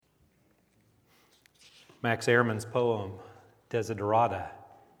Max Ehrmann's poem, Desiderata,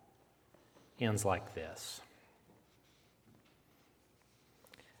 ends like this.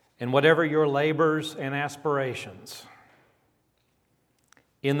 And whatever your labors and aspirations,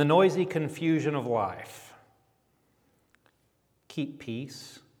 in the noisy confusion of life, keep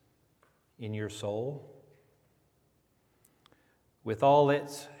peace in your soul. With all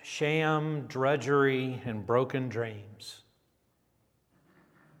its sham, drudgery, and broken dreams,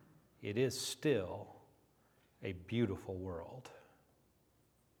 it is still a beautiful world.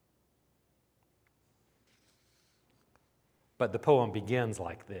 But the poem begins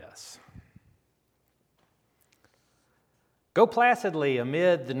like this. Go placidly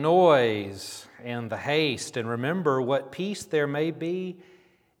amid the noise and the haste, and remember what peace there may be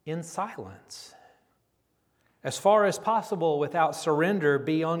in silence. As far as possible, without surrender,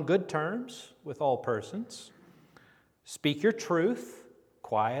 be on good terms with all persons. Speak your truth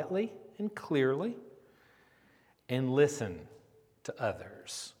quietly and clearly, and listen to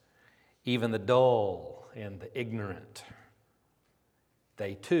others, even the dull and the ignorant.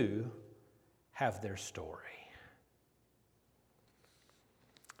 They too have their story.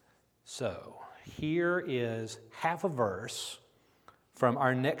 So, here is half a verse from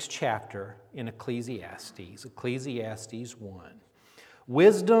our next chapter in Ecclesiastes, Ecclesiastes 1.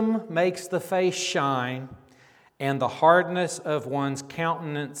 Wisdom makes the face shine, and the hardness of one's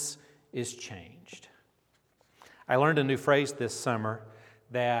countenance is changed. I learned a new phrase this summer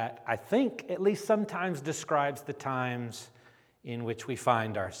that I think at least sometimes describes the times in which we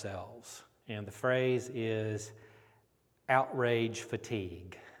find ourselves. And the phrase is outrage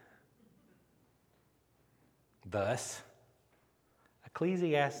fatigue. Thus,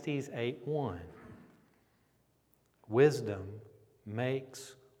 Ecclesiastes 8:1. Wisdom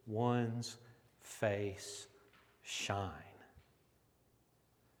makes one's face shine,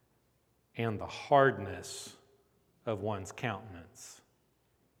 and the hardness of one's countenance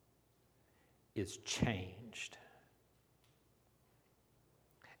is changed.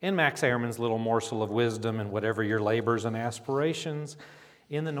 In Max Ehrmann's little morsel of wisdom, and whatever your labors and aspirations,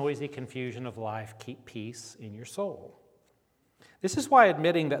 in the noisy confusion of life, keep peace in your soul. This is why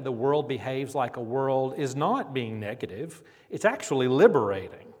admitting that the world behaves like a world is not being negative. It's actually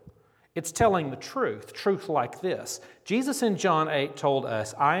liberating. It's telling the truth like this. Jesus in John 8 told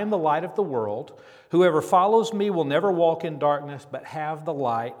us, I am the light of the world. Whoever follows me will never walk in darkness, but have the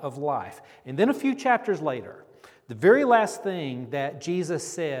light of life. And then a few chapters later, the very last thing that Jesus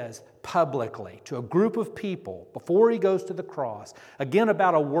says publicly to a group of people before he goes to the cross, again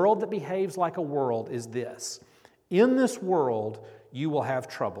about a world that behaves like a world, is this. In this world you will have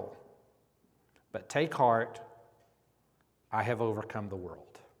trouble, but take heart, I have overcome the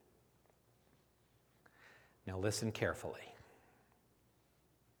world. Now listen carefully.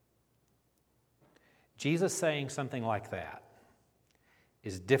 Jesus saying something like that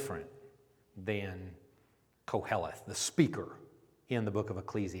is different than Koheleth, the speaker in the book of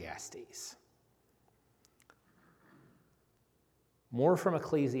Ecclesiastes. More from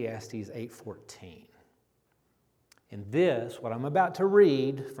Ecclesiastes 8:14. And this, what I'm about to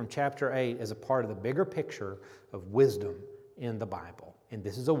read from chapter 8, is a part of the bigger picture of wisdom in the Bible. And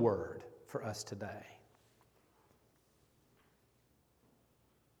this is a word for us today.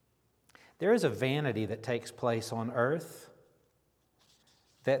 There is a vanity that takes place on earth,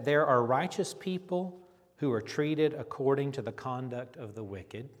 that there are righteous people who are treated according to the conduct of the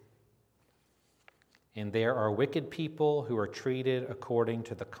wicked, and there are wicked people who are treated according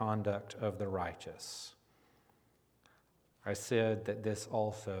to the conduct of the righteous. I said that this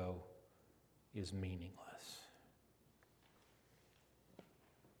also is meaningless.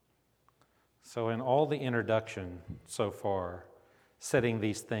 So in all the introduction so far, setting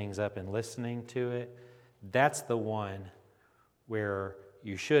these things up and listening to it, that's the one where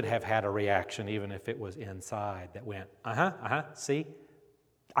you should have had a reaction, even if it was inside, that went, see?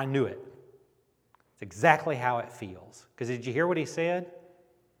 I knew it. It's exactly how it feels. Because did you hear what he said?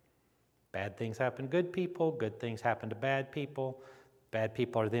 Bad things happen to good people, good things happen to bad people. Bad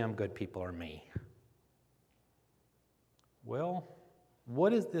people are them, good people are me. Well,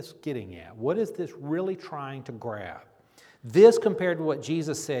 what is this getting at? What is this really trying to grab? This, compared to what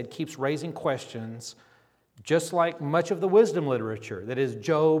Jesus said, keeps raising questions, just like much of the wisdom literature, that is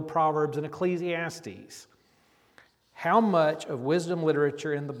Job, Proverbs, and Ecclesiastes. How much of wisdom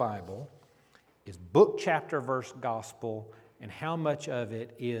literature in the Bible is book, chapter, verse, gospel, and how much of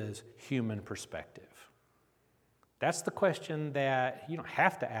it is human perspective? That's the question that you don't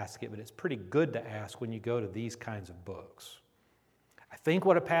have to ask it, but it's pretty good to ask when you go to these kinds of books. I think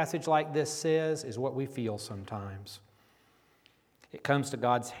what a passage like this says is what we feel sometimes. It comes to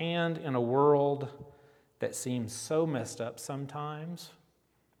God's hand in a world that seems so messed up sometimes,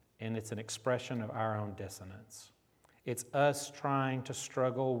 and it's an expression of our own dissonance. It's us trying to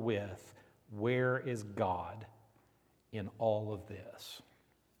struggle with, where is God in all of this?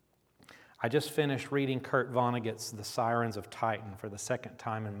 I just finished reading Kurt Vonnegut's The Sirens of Titan for the second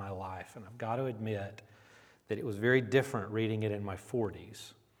time in my life, and I've got to admit that it was very different reading it in my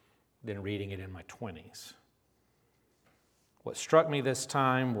 40s than reading it in my 20s. What struck me this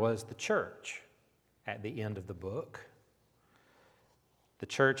time was the church at the end of the book. The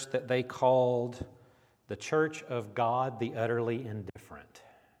church that they called the Church of God the Utterly Indifferent.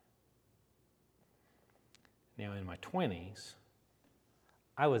 Now, in my 20s,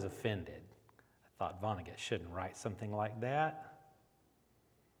 I was offended. I thought Vonnegut shouldn't write something like that.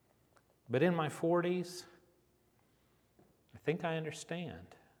 But in my 40s, I think I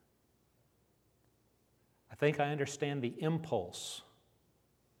understand. I think I understand the impulse.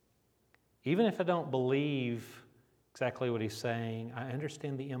 Even if I don't believe exactly what he's saying, I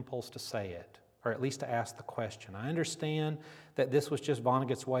understand the impulse to say it, or at least to ask the question. I understand that this was just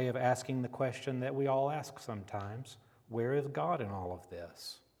Vonnegut's way of asking the question that we all ask sometimes: where is God in all of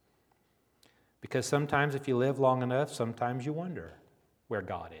this? Because sometimes if you live long enough, sometimes you wonder where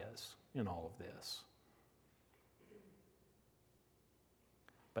God is in all of this.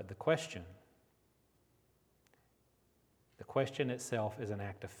 But the question itself is an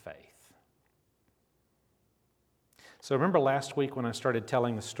act of faith. So remember last week when I started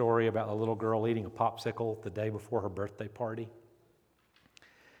telling the story about the little girl eating a popsicle the day before her birthday party?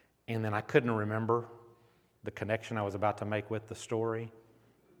 And then I couldn't remember the connection I was about to make with the story.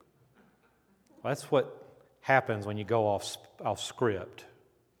 Well, that's what happens when you go off script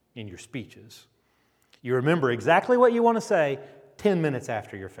in your speeches. You remember exactly what you want to say 10 minutes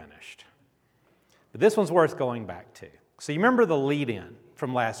after you're finished. But this one's worth going back to. So you remember the lead-in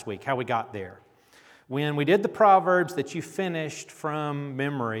from last week, how we got there. When we did the Proverbs that you finished from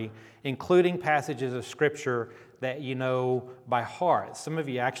memory, including passages of Scripture that you know by heart. Some of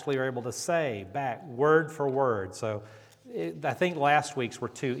you actually are able to say back word for word. So I think last week's were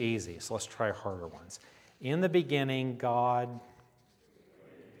too easy, so let's try harder ones. In the beginning, God...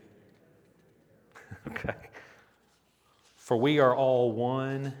 Okay. For we are all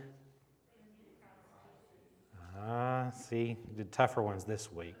one... See, you did tougher ones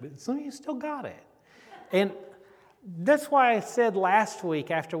this week, but some of you still got it. And that's why I said last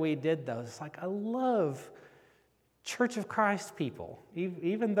week after we did those, it's like I love Church of Christ people,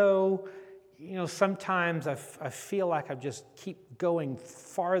 even though, sometimes I feel like I just keep going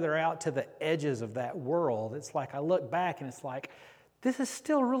farther out to the edges of that world. It's like I look back and it's like, this is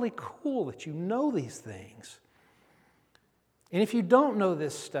still really cool that you know these things. And if you don't know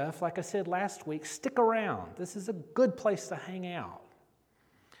this stuff, like I said last week, stick around. This is a good place to hang out.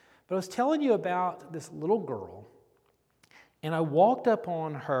 But I was telling you about this little girl, and I walked up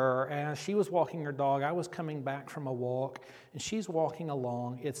on her as she was walking her dog. I was coming back from a walk, and she's walking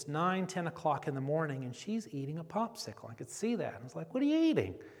along. It's 9, 10 o'clock in the morning, and she's eating a popsicle. I could see that. I was like, what are you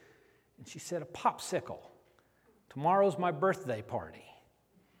eating? And she said, a popsicle. Tomorrow's my birthday party.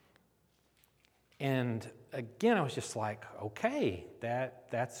 And again, I was just like, okay,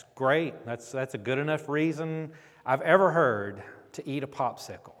 that's great. That's a good enough reason I've ever heard to eat a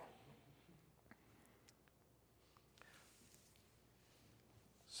popsicle.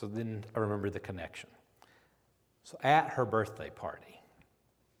 So then I remember the connection. So at her birthday party,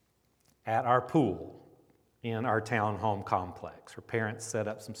 at our pool in our town home complex, her parents set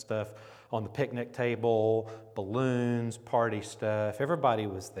up some stuff on the picnic table, balloons, party stuff. Everybody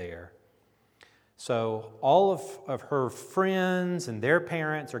was there. So all of her friends and their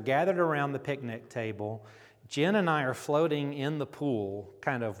parents are gathered around the picnic table. Jen and I are floating in the pool,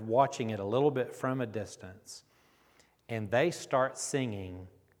 kind of watching it a little bit from a distance. And they start singing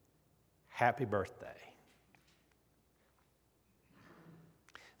Happy Birthday.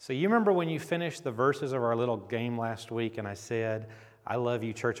 So you remember when you finished the verses of our little game last week and I said, I love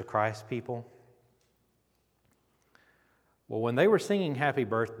you, Church of Christ people? Well, when they were singing Happy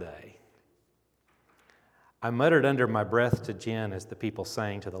Birthday, I muttered under my breath to Jen as the people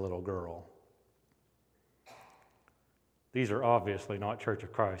sang to the little girl, these are obviously not Church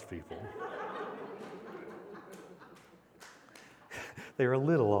of Christ people. They're a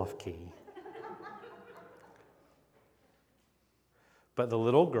little off key. But the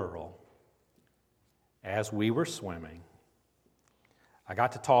little girl, as we were swimming, I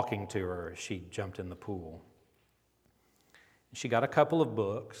got to talking to her as she jumped in the pool. She got a couple of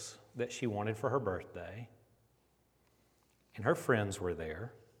books that she wanted for her birthday. And her friends were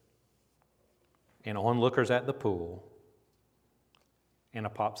there, and onlookers at the pool, and a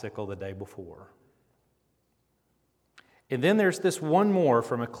popsicle the day before. And then there's this one more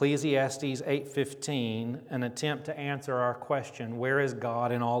from Ecclesiastes 8:15, an attempt to answer our question, where is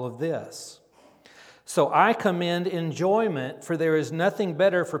God in all of this? So I commend enjoyment, for there is nothing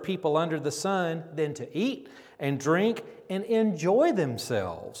better for people under the sun than to eat and drink and enjoy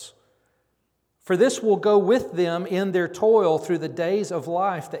themselves. For this will go with them in their toil through the days of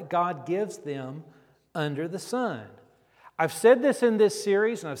life that God gives them under the sun. I've said this in this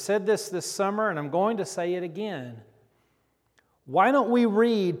series, and I've said this summer, and I'm going to say it again. Why don't we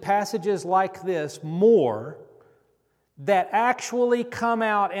read passages like this more that actually come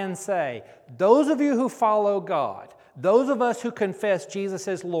out and say, those of you who follow God, those of us who confess Jesus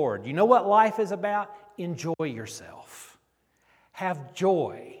as Lord, you know what life is about? Enjoy yourself. Have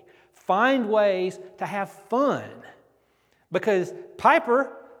joy. Find ways to have fun. Because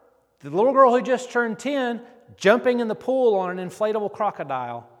Piper, the little girl who just turned 10, jumping in the pool on an inflatable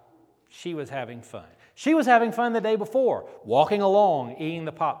crocodile, she was having fun. She was having fun the day before, walking along, eating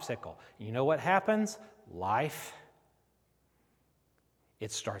the popsicle. You know what happens? Life.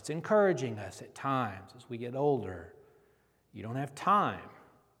 It starts encouraging us at times as we get older. You don't have time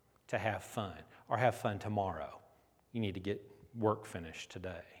to have fun or have fun tomorrow. You need to get work finished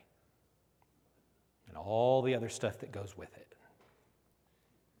today. And all the other stuff that goes with it.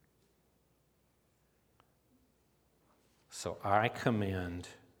 So I commend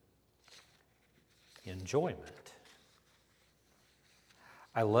enjoyment.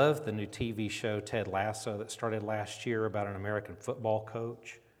 I love the new TV show Ted Lasso that started last year about an American football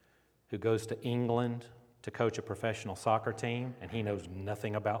coach who goes to England to coach a professional soccer team, and he knows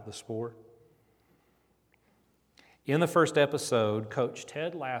nothing about the sport. In the first episode, Coach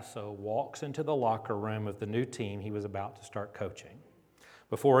Ted Lasso walks into the locker room of the new team he was about to start coaching.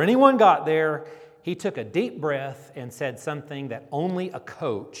 Before anyone got there, he took a deep breath and said something that only a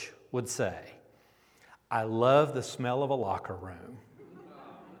coach would say. I love the smell of a locker room.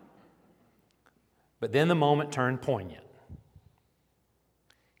 But then the moment turned poignant.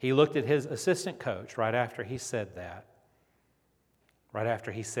 He looked at his assistant coach right after he said that. Right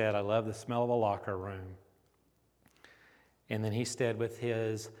after he said, I love the smell of a locker room. And then he said with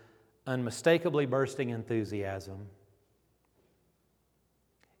his unmistakably bursting enthusiasm,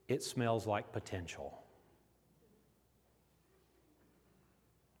 it smells like potential.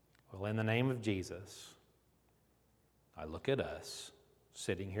 Well, in the name of Jesus, I look at us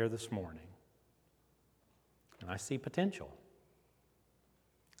sitting here this morning, and I see potential.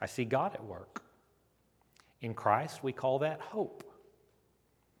 I see God at work. In Christ, we call that hope.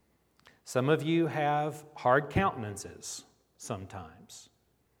 Some of you have hard countenances sometimes,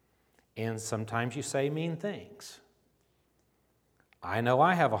 and sometimes you say mean things. I know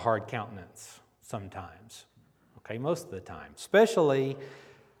I have a hard countenance sometimes, okay, most of the time, especially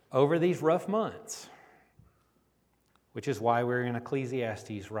over these rough months, which is why we're in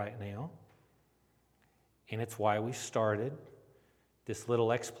Ecclesiastes right now, and it's why we started this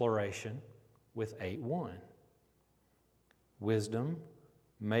little exploration with 8:1. Wisdom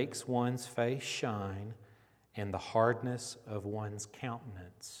makes one's face shine, and the hardness of one's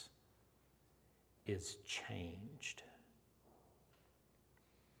countenance is changed.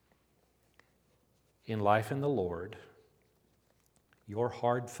 In life in the Lord, your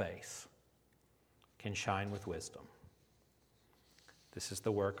hard face can shine with wisdom. This is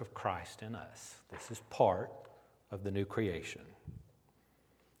the work of Christ in us. This is part of the new creation.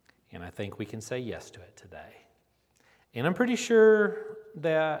 And I think we can say yes to it today. And I'm pretty sure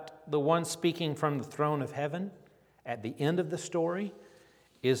that the one speaking from the throne of heaven at the end of the story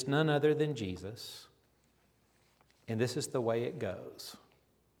is none other than Jesus. And this is the way it goes.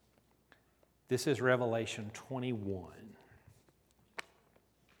 This is Revelation 21.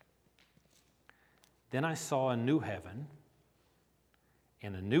 Then I saw a new heaven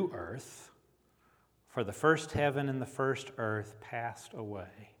and a new earth, for the first heaven and the first earth passed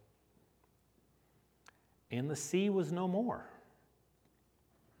away, and the sea was no more.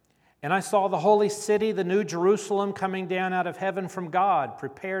 And I saw the holy city, the new Jerusalem, coming down out of heaven from God,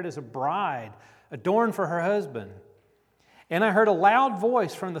 prepared as a bride, adorned for her husband. And I heard a loud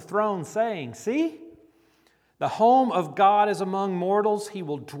voice from the throne saying, See, the home of God is among mortals. He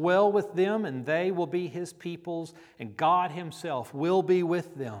will dwell with them, and they will be His peoples, and God Himself will be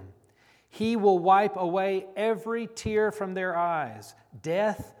with them. He will wipe away every tear from their eyes.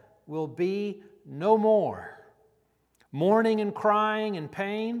 Death will be no more. Mourning and crying and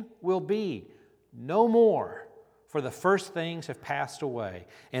pain will be no more, for the first things have passed away.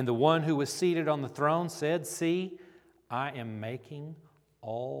 And the one who was seated on the throne said, See, I am making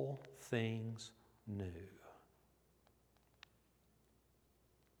all things new.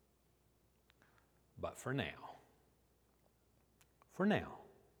 But for now, for now.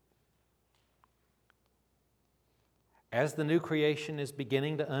 As the new creation is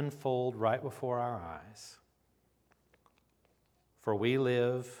beginning to unfold right before our eyes, for we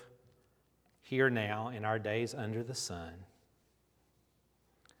live here now in our days under the sun.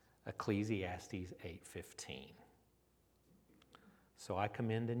 Ecclesiastes 8:15. So I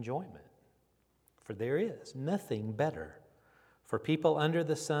commend enjoyment, for there is nothing better for people under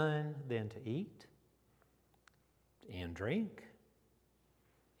the sun than to eat and drink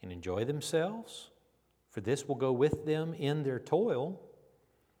and enjoy themselves, for this will go with them in their toil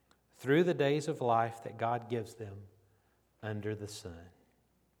through the days of life that God gives them under the sun.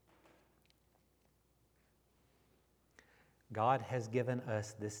 God has given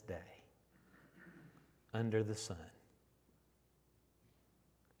us this day under the sun.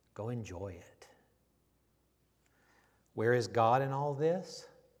 Go enjoy it. Where is God in all this?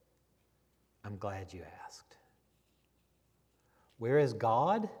 I'm glad you asked. Where is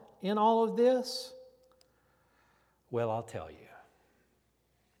God in all of this? Well, I'll tell you.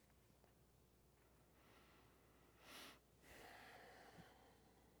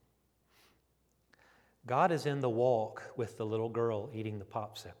 God is in the walk with the little girl eating the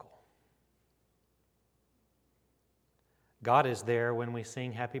popsicle. God is there when we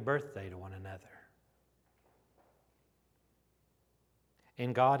sing happy birthday to one another.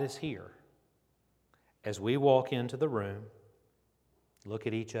 And God is here as we walk into the room, look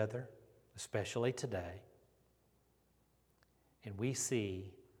at each other, especially today, and we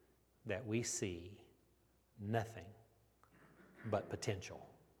see that we see nothing but potential.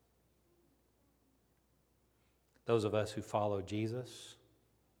 Those of us who follow Jesus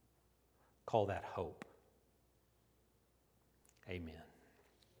call that hope. Amen.